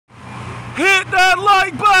hit that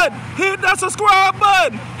like button, hit that subscribe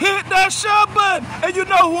button, hit that share button. And you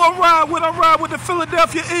know who I'm riding with? I'm riding with the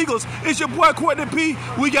Philadelphia Eagles. It's your boy Courtney P.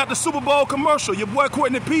 We got the Super Bowl commercial. Your boy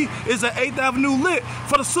Courtney P is at 8th Avenue lit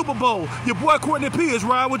for the Super Bowl. Your boy Courtney P is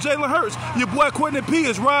riding with Jalen Hurts. Your boy Courtney P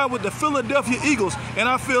is riding with the Philadelphia Eagles. And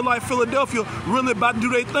I feel like Philadelphia really about to do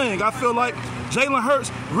their thing. I feel like Jalen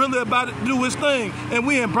Hurts really about to do his thing. And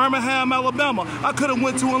we in Birmingham, Alabama. I could have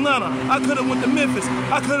went to Atlanta. I could have went to Memphis.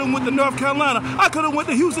 I could have went to North Carolina. I could have went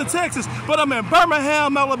to Houston, Texas. But I'm in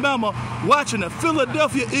Birmingham, Alabama watching the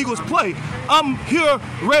Philadelphia Eagles play. I'm here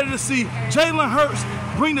ready to see Jalen Hurts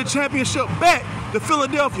bring the championship back to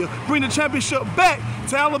Philadelphia. Bring the championship back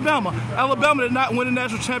to Alabama. Alabama did not win the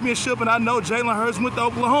national championship, and I know Jalen Hurts went to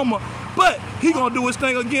Oklahoma. But he gonna do his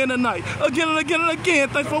thing again tonight. Again and again and again.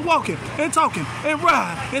 Thanks for walking and talking and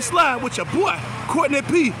ride and slide with your boy, Courtney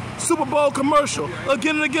P. Super Bowl commercial.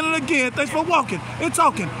 Again and again and again. Thanks for walking and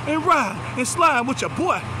talking and ride and slide with your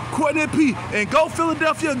boy, Courtney P. And go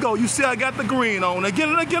Philadelphia, go. You see I got the green on. Again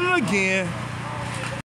and again and again.